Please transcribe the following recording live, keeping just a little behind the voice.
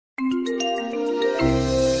Hi,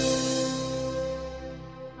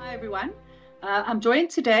 everyone. I'm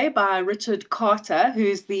joined today by Richard Carter,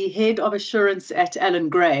 who's the head of assurance at Allan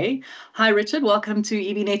Gray. Hi, Richard. Welcome to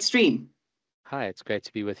EBNet Stream. Hi, it's great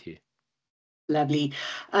to be with you. Lovely.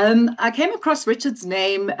 I came across Richard's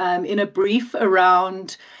name in a brief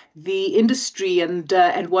around the industry and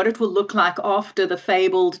what it will look like after the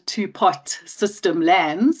fabled two-pot system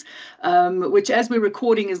lands, which, as we're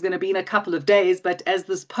recording, is going to be in a couple of days, but as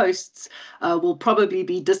this posts, will probably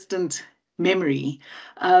be distant memory.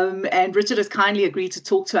 And Richard has kindly agreed to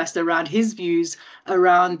talk to us around his views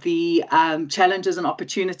around the challenges and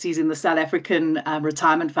opportunities in the South African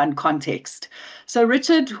retirement fund context. So,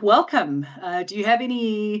 Richard, welcome. Do you have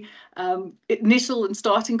any initial and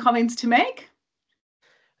starting comments to make?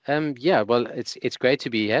 Yeah, well, it's great to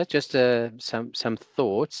be here. Just some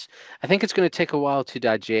thoughts. I think it's going to take a while to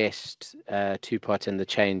digest two-pot and the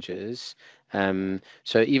changes.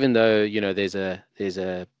 So even though there's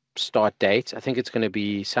a start date, I think it's going to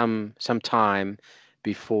be some time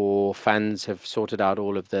before funds have sorted out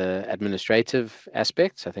all of the administrative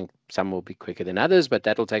aspects. I think some will be quicker than others, but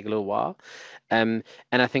that'll take a little while. And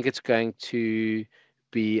I think it's going to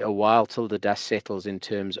be a while till the dust settles in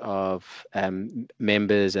terms of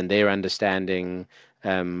members and their understanding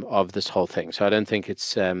of this whole thing. So I don't think I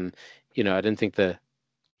don't think the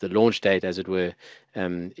launch date, as it were,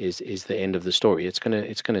 is the end of the story. It's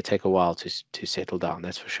gonna take a while to settle down.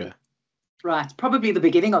 That's for sure. Right, probably the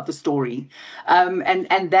beginning of the story, and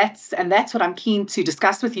that's what I'm keen to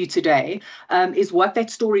discuss with you today. Is what that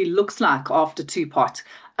story looks like after two-pot,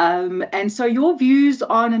 and so your views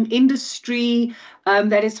on an industry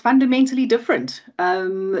that is fundamentally different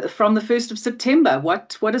from the 1st of September.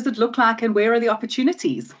 What does it look like, and where are the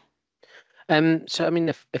opportunities? So I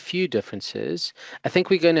mean, a few differences. I think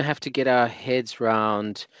we're going to have to get our heads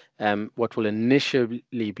round what will initially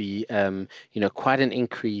be, quite an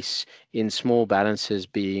increase in small balances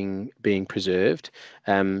being preserved.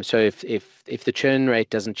 So if the churn rate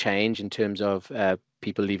doesn't change in terms of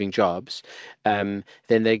people leaving jobs, then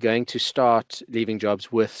they're going to start leaving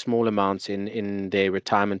jobs with small amounts in their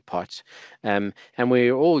retirement pot. And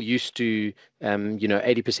we're all used to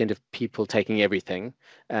 80% of people taking everything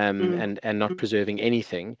Mm. and not preserving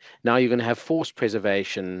anything. Now you're going to have forced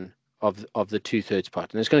preservation of the two-thirds pot,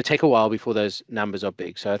 and it's going to take a while before those numbers are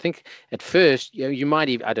big. So I think at first, you might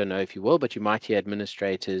even, I don't know if you will, but you might hear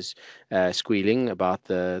administrators squealing about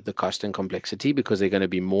the cost and complexity because there are going to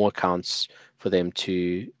be more accounts for them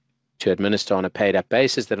to administer on a paid-up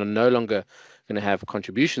basis that are no longer going to have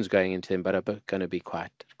contributions going into them, but are going to be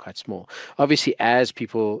quite small. Obviously, as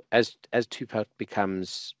two-pot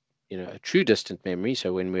becomes a true distant memory.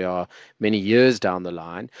 So when we are many years down the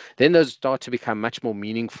line, then those start to become much more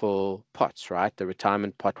meaningful pots, right? The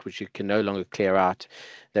retirement pot, which you can no longer clear out,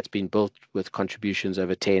 that's been built with contributions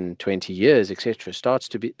over 10, 20 years, etc., starts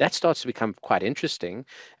to become quite interesting.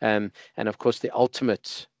 And of course, the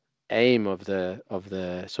ultimate aim of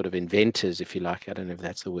the sort of inventors, if you like, I don't know if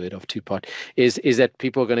that's the word, of two-pot, is that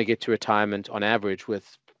people are going to get to retirement on average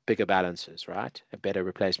with bigger balances, right? A better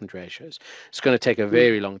replacement ratios. It's going to take a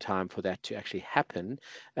very long time for that to actually happen.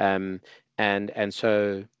 Um, and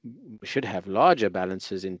so we should have larger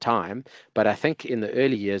balances in time. But I think in the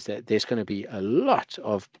early years that there's going to be a lot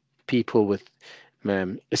of people with,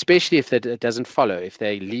 especially if that it doesn't follow, if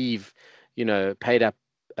they leave, paid up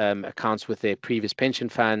accounts with their previous pension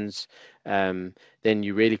funds, then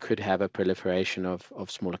you really could have a proliferation of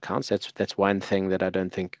small accounts. That's one thing that I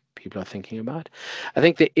don't think people are thinking about. I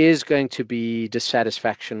think there is going to be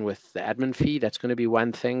dissatisfaction with the admin fee. That's going to be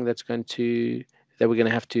one thing that we're going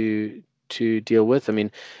to have to deal with. I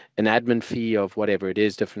mean, an admin fee of whatever it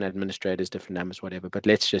is, different administrators, different numbers, whatever. But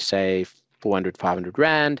let's just say 400, 500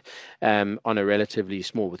 Rand on a relatively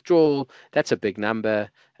small withdrawal. That's a big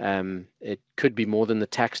number. It could be more than the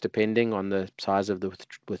tax depending on the size of the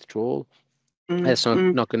withdrawal. That's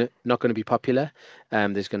not going to be popular.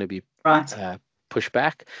 There's going to be Right. uh,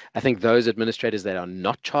 pushback. I think those administrators that are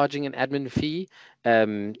not charging an admin fee,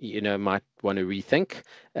 might want to rethink,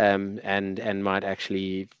 and might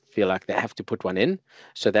actually feel like they have to put one in.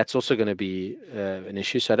 So that's also going to be an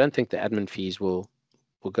issue. So I don't think the admin fees will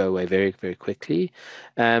go away very, very quickly.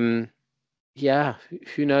 Um, yeah,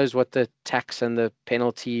 who knows what the tax and the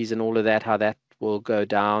penalties and all of that, how that will go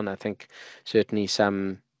down. I think certainly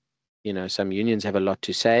some unions have a lot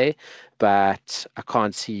to say, but I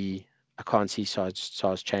can't see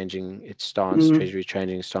SARS changing its stance, Mm. Treasury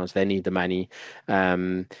changing its stance. They need the money,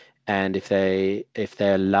 um, and if they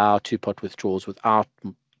allow two-pot withdrawals without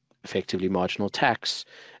effectively marginal tax,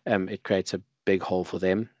 it creates a big hole for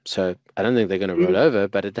them. So I don't think they're going to roll Mm. over,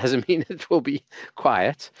 but it doesn't mean it will be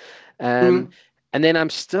quiet. Um, Mm. And then I'm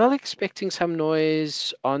still expecting some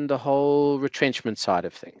noise on the whole retrenchment side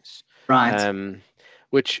of things, Right. um,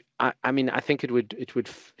 which I mean, I think it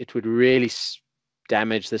would really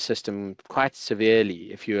damage the system quite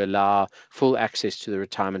severely if you allow full access to the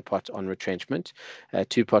retirement pot on retrenchment.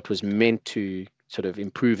 Two pot was meant to sort of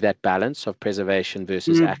improve that balance of preservation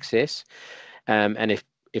versus access, and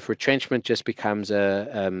if retrenchment just becomes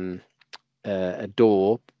a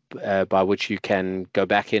door by which you can go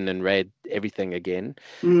back in and read everything again,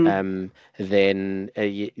 then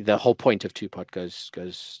the whole point of two pot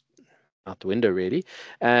goes out the window, really.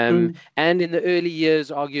 And in the early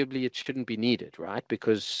years, arguably, it shouldn't be needed, right?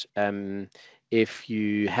 Because if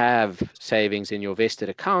you have savings in your vested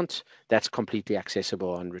account, that's completely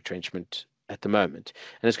accessible on retrenchment at the moment.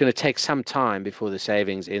 And it's going to take some time before the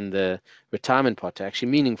savings in the retirement pot are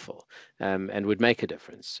actually meaningful, and would make a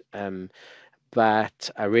difference. But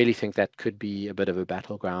I really think that could be a bit of a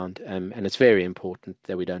battleground, and it's very important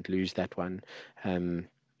that we don't lose that one.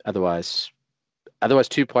 Otherwise,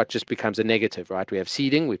 two pot just becomes a negative, right? We have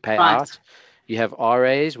seeding, we pay Right. out. You have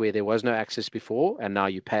RAs where there was no access before, and now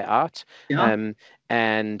you pay out. Yeah.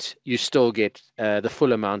 And you still get the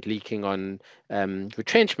full amount leaking on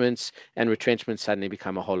retrenchments, and retrenchments suddenly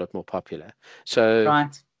become a whole lot more popular. So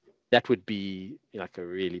Right. that would be like a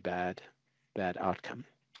really bad outcome.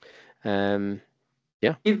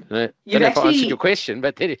 Yeah, I don't know if I answered your question,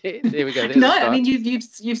 but there we go. No, I mean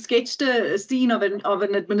you've sketched a scene of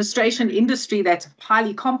an administration industry that's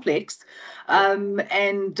highly complex, and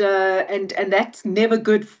that's never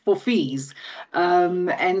good for fees,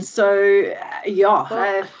 and so yeah.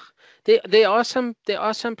 Well, there are some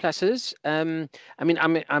pluses. I mean,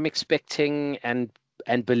 I'm expecting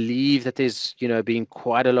and believe that there's been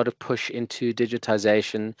quite a lot of push into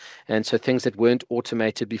digitization, and so things that weren't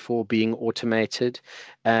automated before being automated.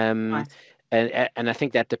 Right. And I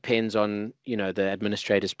think that depends on the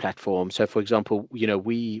administrator's platform. So, for example,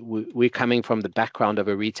 we're coming from the background of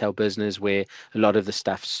a retail business where a lot of the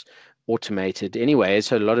stuff's automated anyway.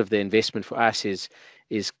 So a lot of the investment for us is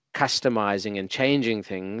customizing and changing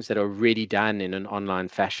things that are already done in an online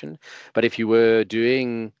fashion. But if you were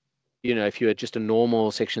doing, if you were just a normal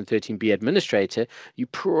Section 13B administrator, you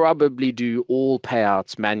probably do all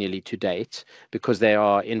payouts manually to date because they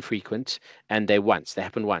are infrequent and they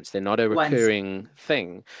happen once. They're not a recurring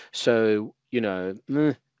thing. So,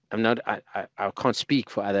 I'm not, I can't speak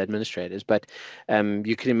for other administrators, but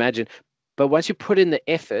you can imagine. But once you put in the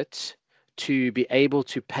effort to be able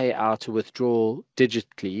to pay out a withdrawal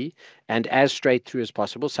digitally and as straight through as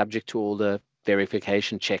possible, subject to all the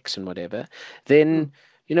verification checks and whatever, then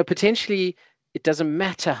potentially it doesn't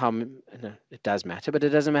matter it does matter, but it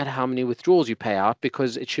doesn't matter how many withdrawals you pay out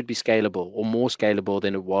because it should be scalable or more scalable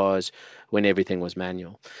than it was when everything was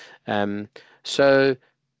manual. So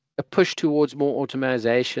a push towards more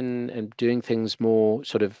automation and doing things more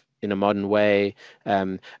sort of in a modern way,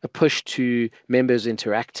 a push to members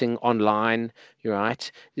interacting online, you're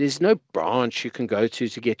right. There's no branch you can go to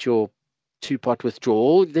get your two-pot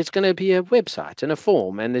withdrawal. There's going to be a website and a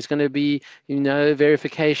form, and there's going to be,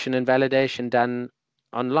 verification and validation done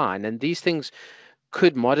online. And these things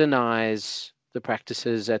could modernize the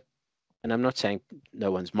practices and I'm not saying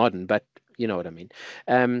no one's modern, but you know what I mean.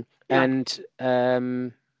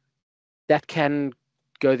 That can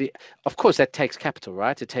of course that takes capital,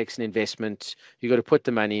 right? It takes an investment. You've got to put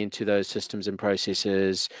the money into those systems and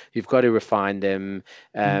processes. You've got to refine them.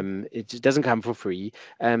 It doesn't come for free,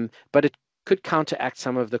 but it could counteract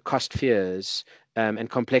some of the cost fears and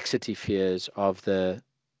complexity fears of the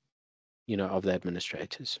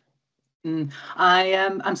administrators.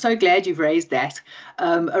 I'm so glad you've raised that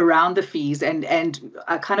around the fees, and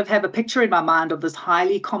I kind of have a picture in my mind of this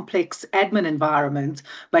highly complex admin environment.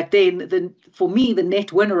 But then, for me, the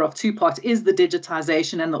net winner of two-pot is the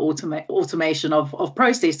digitization and the automation of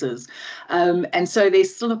processes. And so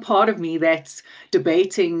there's still a part of me that's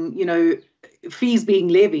debating, fees being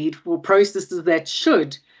levied for processes that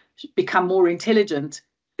should become more intelligent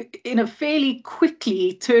in a fairly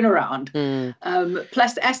quickly turnaround,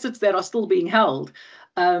 plus assets that are still being held.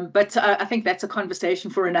 But I think that's a conversation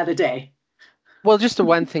for another day. Well, just the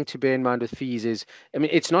one thing to bear in mind with fees is, I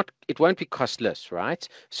mean, it won't be costless, right?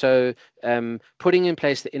 So putting in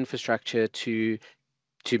place the infrastructure to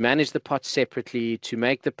manage the pots separately, to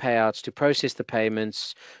make the payouts, to process the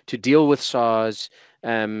payments, to deal with SARS,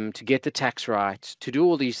 to get the tax right, to do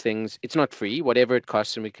all these things. It's not free, whatever it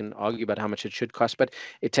costs, and we can argue about how much it should cost, but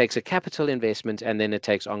it takes a capital investment and then it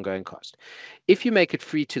takes ongoing cost. If you make it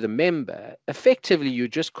free to the member, effectively you're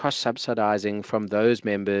just cost subsidizing from those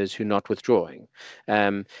members who are not withdrawing.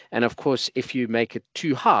 And of course, if you make it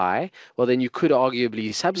too high, well, then you could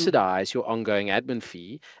arguably subsidize your ongoing admin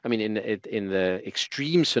fee. I mean, in the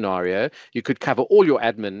extreme scenario, you could cover all your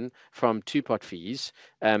admin from two-pot fees,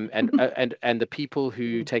 and the people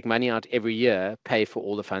who take money out every year pay for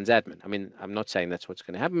all the funds admin. I mean, I'm not saying that's what's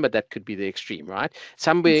going to happen, but that could be the extreme, right?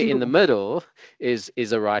 Somewhere in the middle is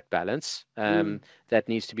a right balance that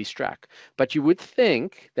needs to be struck. But you would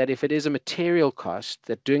think that if it is a material cost,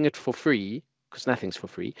 that doing it for free, because nothing's for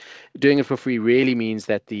free, doing it for free really means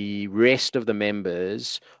that the rest of the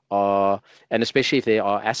members are, and especially if there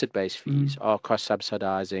are asset-based fees, are cost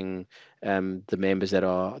subsidizing the members that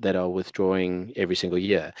are withdrawing every single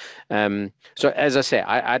year. So as I say,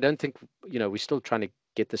 I don't think, we're still trying to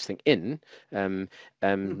get this thing in.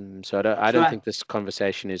 So I don't think this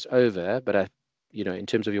conversation is over, but in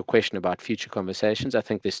terms of your question about future conversations, I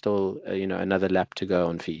think there's still another lap to go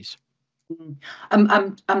on fees.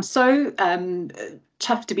 I'm so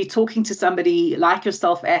chuffed to be talking to somebody like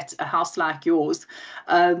yourself at a house like yours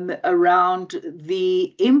around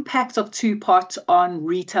the impact of two-pot on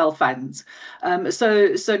retail funds.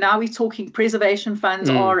 So now we're talking preservation funds,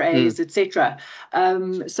 RAs, etc.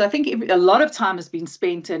 So I think a lot of time has been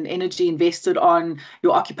spent and energy invested on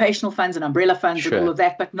your occupational funds and umbrella funds and all of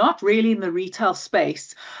that, but not really in the retail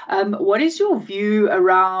space. What is your view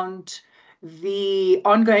around the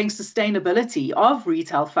ongoing sustainability of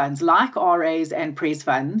retail funds like RAs and pres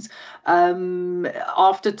funds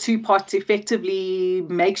after two-pot effectively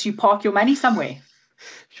makes you park your money somewhere?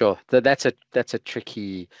 Sure, that's a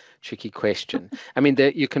tricky question. I mean,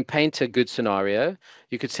 you can paint a good scenario.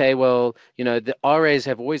 You could say, well, the RAs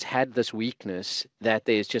have always had this weakness that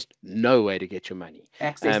there's just no way to get your money.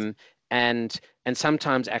 Access. And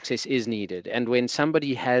sometimes access is needed. And when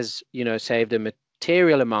somebody has, saved a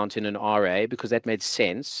material amount in an RA because that made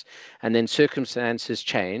sense, and then circumstances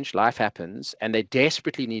change, life happens, and they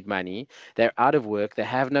desperately need money, they're out of work, they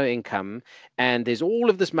have no income, and there's all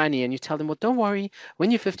of this money, and you tell them, well, don't worry,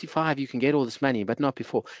 when you're 55 you can get all this money, but not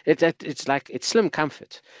before. It's like, it's slim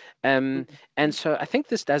comfort. And so I think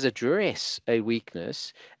this does address a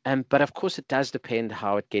weakness, but of course it does depend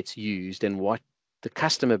how it gets used and what the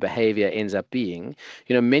customer behavior ends up being.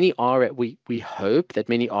 Many we hope that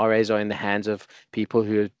many RAs are in the hands of people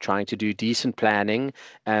who are trying to do decent planning,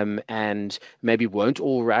 and maybe won't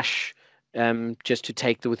all rush just to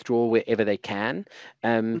take the withdrawal wherever they can.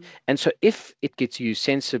 And so if it gets used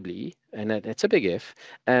sensibly, and that's a big if,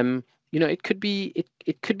 it could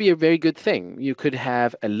be a very good thing. You could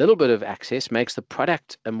have a little bit of access, makes the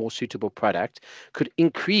product a more suitable product, could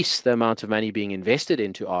increase the amount of money being invested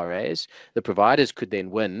into RAs. The providers could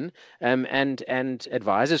then win, and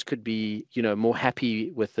advisors could be more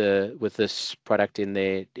happy with this product in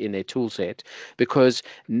their tool set, because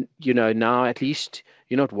now at least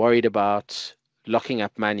you're not worried about locking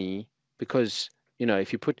up money, because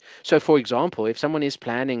if you so for example, if someone is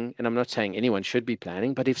planning, and I'm not saying anyone should be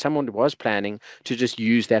planning, but if someone was planning to just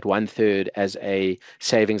use that 1/3 as a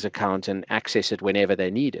savings account and access it whenever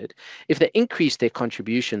they need it, if they increase their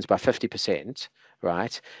contributions by 50%,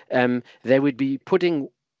 right, they would be putting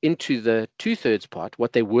into the 2/3 pot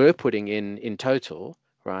what they were putting in total,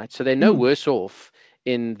 right? So they're no worse off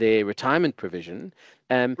in their retirement provision,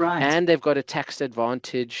 and they've got a tax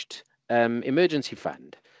advantaged emergency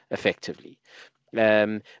fund effectively.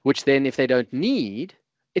 Which then, if they don't need,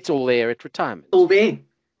 it's all there at retirement. All there.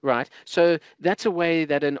 Right. So that's a way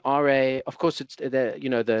that an RA, of course, it's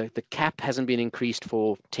the cap hasn't been increased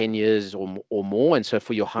for 10 years or more. And so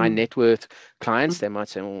for your high net worth clients, they might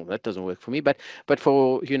say, oh, that doesn't work for me. But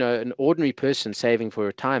for, an ordinary person saving for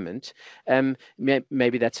retirement,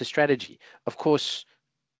 maybe that's a strategy. Of course,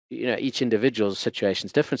 each individual's situation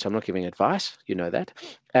is different. So I'm not giving advice, that.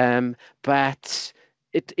 But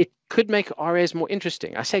it could make RAs more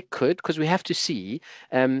interesting. I say could because we have to see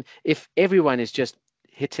if everyone is just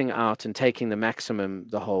hitting out and taking the maximum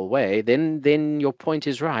the whole way, then your point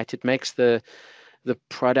is right. It makes the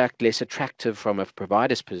product less attractive from a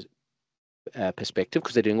provider's perspective,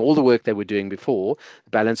 because they're doing all the work they were doing before. The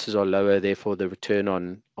balances are lower, therefore the return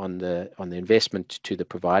on the investment to the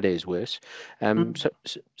provider is worse.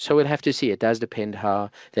 So we'll have to see. It does depend how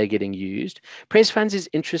they're getting used. Pres funds is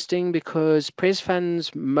interesting because pres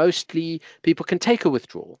funds, mostly people can take a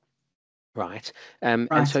withdrawal. Right. And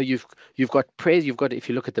Right. so you've got if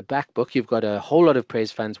you look at the back book, you've got a whole lot of Pres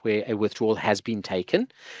funds where a withdrawal has been taken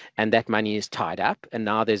and that money is tied up and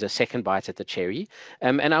now there's a second bite at the cherry.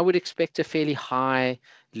 And I would expect a fairly high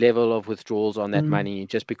level of withdrawals on that Mm. money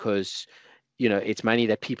just because, it's money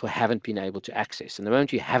that people haven't been able to access. And the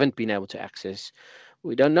moment you haven't been able to access,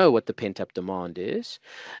 we don't know what the pent-up demand is.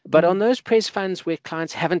 But on Mm. those Pres funds where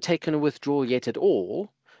clients haven't taken a withdrawal yet at all,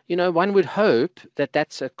 one would hope that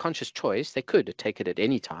that's a conscious choice. They could take it at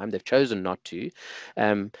any time. They've chosen not to.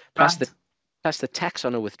 Plus the Right. plus the tax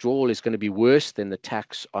on a withdrawal is going to be worse than the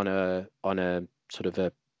tax on a sort of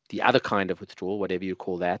the other kind of withdrawal, whatever you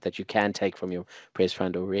call that you can take from your Pres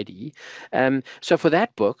fund already. So for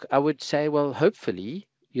that book, I would say, well, hopefully,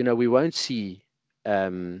 we won't see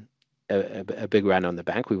a big run on the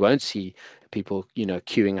bank. We won't see people,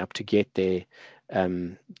 queuing up to get their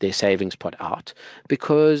savings pot out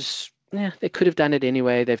because they could have done it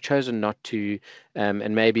anyway. They've chosen not to,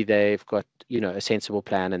 and maybe they've got a sensible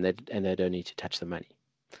plan and they don't need to touch the money.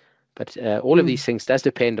 But all of these Mm. things does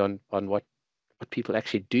depend on what people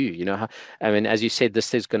actually do. I mean, as you said,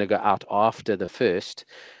 this is going to go out after the first.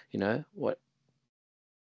 What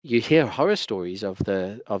you hear horror stories of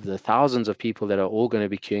the thousands of people that are all going to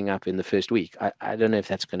be queuing up in the first week. I don't know if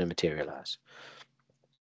that's going to materialize.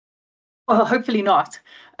 Well, hopefully not,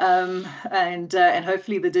 and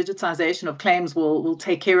hopefully the digitization of claims will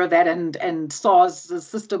take care of that, and SARS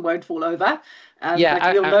system won't fall over. Yeah,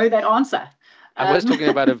 But we'll know that answer. I was Um, talking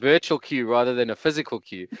about a virtual queue rather than a physical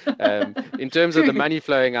queue. In terms of the True. money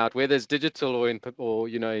flowing out, whether it's digital or in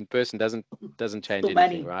person doesn't change Still anything,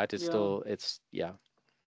 money. right? It's Yeah. still it's yeah.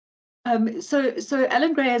 So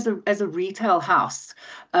Allan Gray, as a retail house,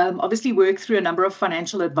 obviously work through a number of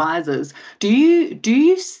financial advisors. Do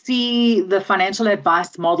you see the financial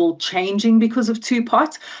advice model changing because of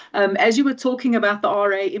Two-Pot? As you were talking about the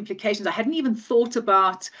RA implications, I hadn't even thought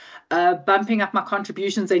about bumping up my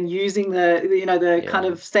contributions and using the kind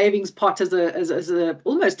Yeah. of savings pot as a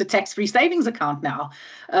almost a tax-free savings account now.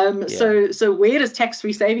 Yeah. So where does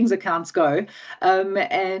tax-free savings accounts go?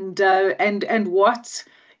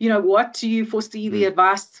 And what do you foresee the Mm.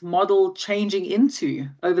 advice model changing into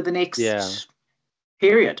over the Yeah. next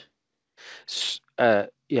period?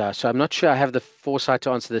 Yeah, so I'm not sure I have the foresight to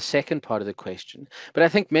answer the second part of the question, but I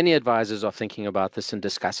think many advisors are thinking about this and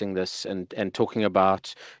discussing this and talking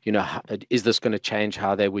about, is this going to change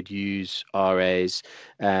how they would use RAs?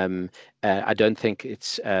 I don't think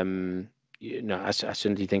it's, I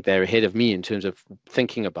certainly think they're ahead of me in terms of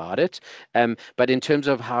thinking about it. But in terms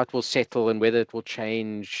of how it will settle and whether it will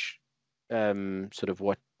change, sort of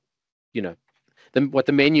you know, what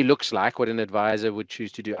the menu looks like, what an advisor would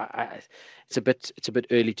choose to do. It's a bit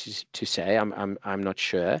early to say. I'm not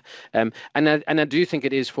sure. And I do think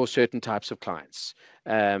it is for certain types of clients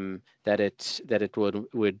that it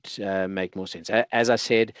would make more sense. As I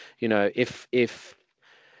said, if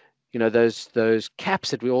those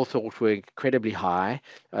caps that we all thought were incredibly high,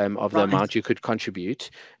 of the Right. amount you could contribute,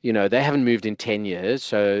 they haven't moved in 10 years.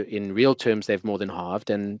 So in real terms, they've more than halved.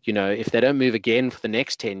 And, if they don't move again for the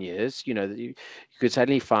next 10 years, you could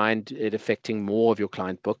suddenly find it affecting more of your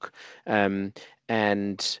client book. Um,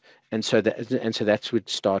 and and so that would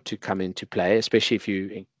start to come into play, especially if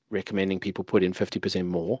you recommending people put in 50%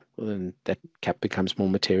 more, then that cap becomes more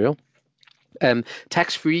material.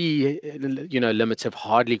 Tax-free, limits have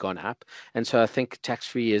hardly gone up, and so I think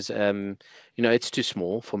tax-free is, it's too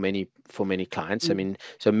small for many clients. I Mm. mean,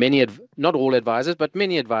 so not all advisors, but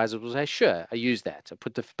many advisors will say, "Sure, I use that.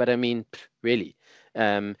 But I mean, really,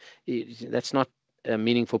 that's not a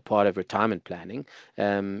meaningful part of retirement planning.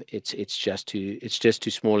 It's just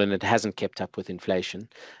too small, and it hasn't kept up with inflation.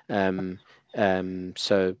 Um,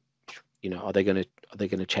 so are they going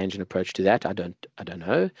to change an approach to that? I don't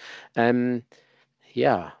know. Um,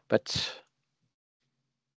 yeah, but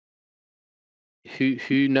who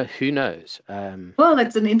knows? Well,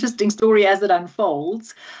 it's an interesting story as it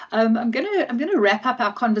unfolds. I'm gonna wrap up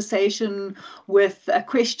our conversation with a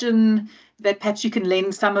question that perhaps you can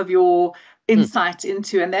lend some of your Hmm, insight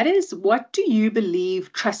into, and that is, what do you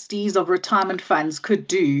believe trustees of retirement funds could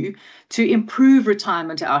do to improve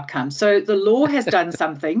retirement outcomes? So the law has done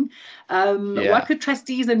something. What yeah. could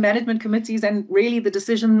trustees and management committees and really the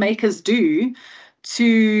decision makers do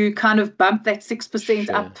to kind of bump that 6%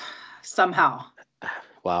 Sure. up somehow?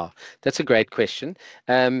 Wow, that's a great question.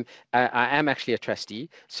 I am actually a trustee,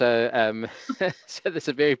 so so that's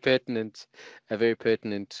a very pertinent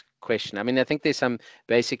question. I mean, I think there's some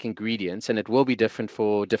basic ingredients, and it will be different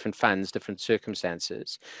for different funds, different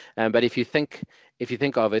circumstances. But if you think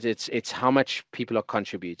of it, it's how much people are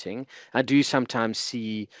contributing. I do sometimes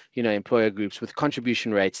see, employer groups with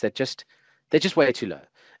contribution rates that just they're just way too low.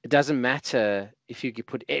 It doesn't matter if you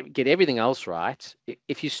get everything else right.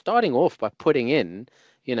 If you're starting off by putting in,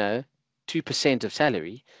 2% of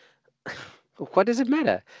salary, what does it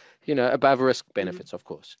matter? Above risk benefits, of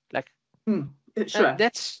course. Like, Sure.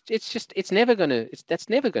 that's never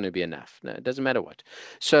gonna be enough. No, it doesn't matter what.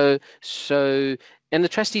 So and the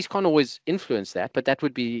trustees can't always influence that, but that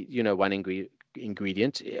would be, one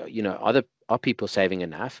ingredient. Are people saving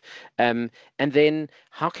enough? And then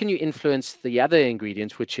how can you influence the other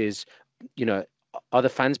ingredients, which is, are the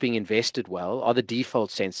funds being invested well? Are the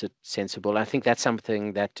defaults sensible? I think that's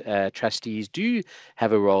something that trustees do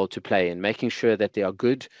have a role to play in, making sure that there are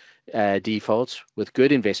good defaults with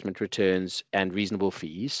good investment returns and reasonable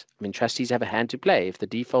fees. I mean, trustees have a hand to play. If the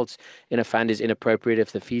defaults in a fund is inappropriate,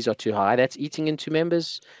 if the fees are too high, that's eating into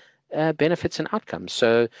members' benefits and outcomes.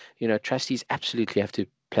 So, trustees absolutely have to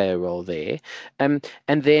play a role there. And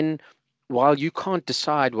then while you can't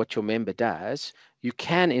decide what your member does, you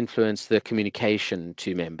can influence the communication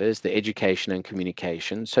to members, the education and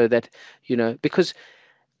communication, so that, because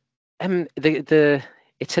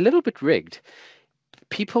it's a little bit rigged.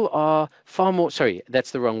 People are far more, sorry,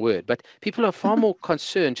 that's the wrong word, but people are far more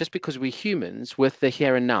concerned, just because we're humans, with the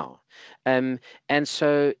here and now. And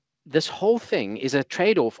so this whole thing is a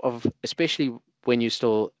trade-off of, especially when you're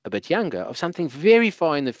still a bit younger, of something very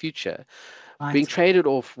far in the future, being traded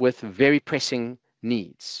off with very pressing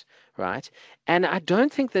needs, right? And I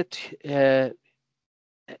don't think that,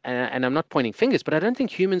 and I'm not pointing fingers, but I don't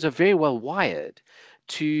think humans are very well wired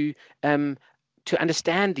to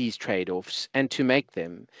understand these trade-offs and to make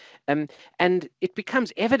them. And it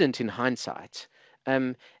becomes evident in hindsight.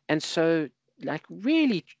 And so, like,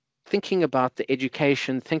 really thinking about the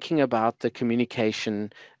education, thinking about the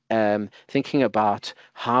communication, thinking about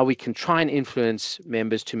how we can try and influence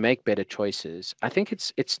members to make better choices, I think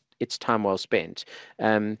it's time well spent.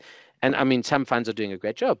 And I mean, some funds are doing a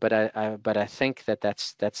great job, but I think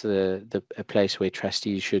that's a place where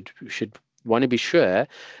trustees should want to be sure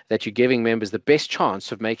that you're giving members the best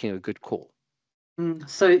chance of making a good call.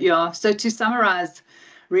 So to summarize,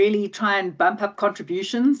 really try and bump up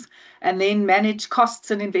contributions and then manage costs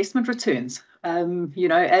and investment returns,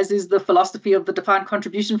 as is the philosophy of the defined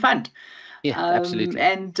contribution fund. Yeah, absolutely.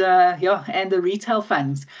 And the retail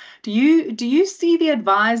funds. Do you see the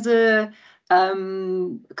advisor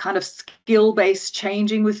kind of skill base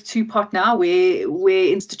changing with Two-Pot now, where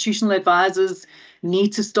institutional advisors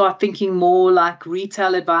need to start thinking more like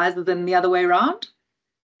retail advisor than the other way around?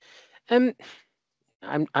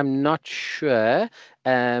 I'm not sure.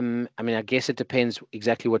 I mean, I guess it depends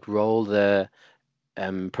exactly what role the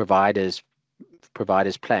providers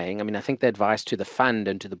playing. I mean, I think the advice to the fund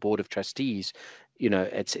and to the board of trustees,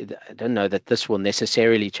 I don't know that this will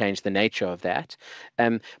necessarily change the nature of that.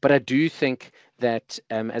 But I do think that,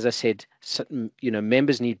 as I said,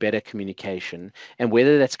 members need better communication, and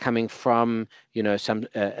whether that's coming from,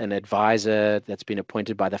 an advisor that's been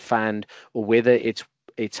appointed by the fund, or whether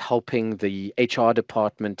it's helping the HR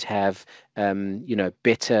department have,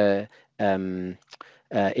 better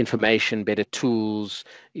information, better tools,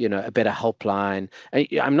 a better helpline.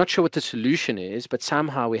 I'm not sure what the solution is, but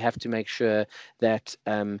somehow we have to make sure that,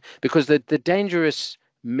 because the dangerous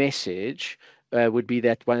message would be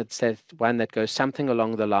that one that goes something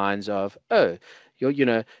along the lines of, oh,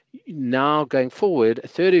 now going forward, a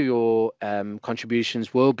third of your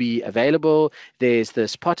contributions will be available. There's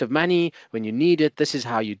this pot of money when you need it. This is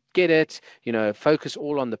how you get it. Focus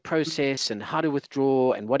all on the process and how to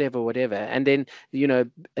withdraw and whatever. And then,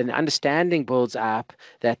 an understanding builds up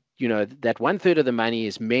that, that 1/3 of the money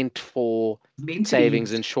is meant for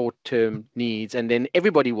savings and short-term needs, and then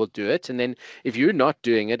everybody will do it. And then if you're not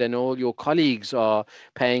doing it, and all your colleagues are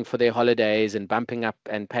paying for their holidays and bumping up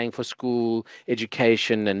and paying for school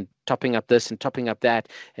education and topping up this and topping up that,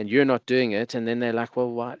 and you're not doing it, and then they're like,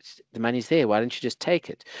 well, why, the money's there, why don't you just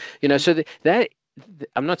take it? So that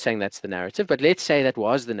I'm not saying that's the narrative, but let's say that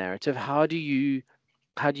was the narrative. How do you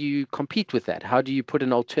compete with that? How do you put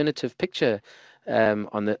an alternative picture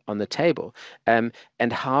on the table? And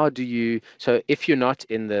how do you, so if you're not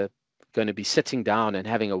going to be sitting down and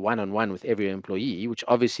having a one-on-one with every employee, which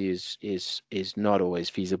obviously is not always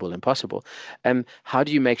feasible and possible, how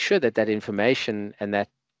do you make sure that information and that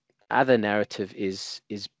other narrative is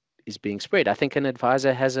being spread? I think an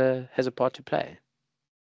advisor has a part to play.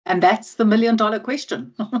 And that's the $1 million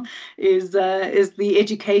question: is the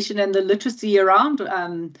education and the literacy around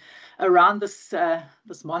this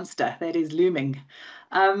monster that is looming.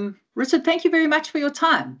 Richard, thank you very much for your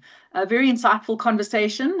time. A very insightful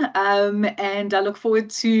conversation, and I look forward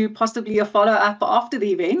to possibly a follow-up after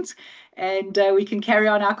the event, and we can carry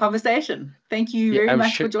on our conversation. Thank you very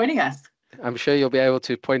much for joining us. I'm sure you'll be able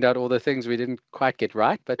to point out all the things we didn't quite get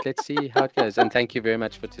right, but let's see how it goes. And thank you very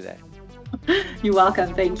much for today. You're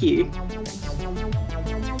welcome. Thank you.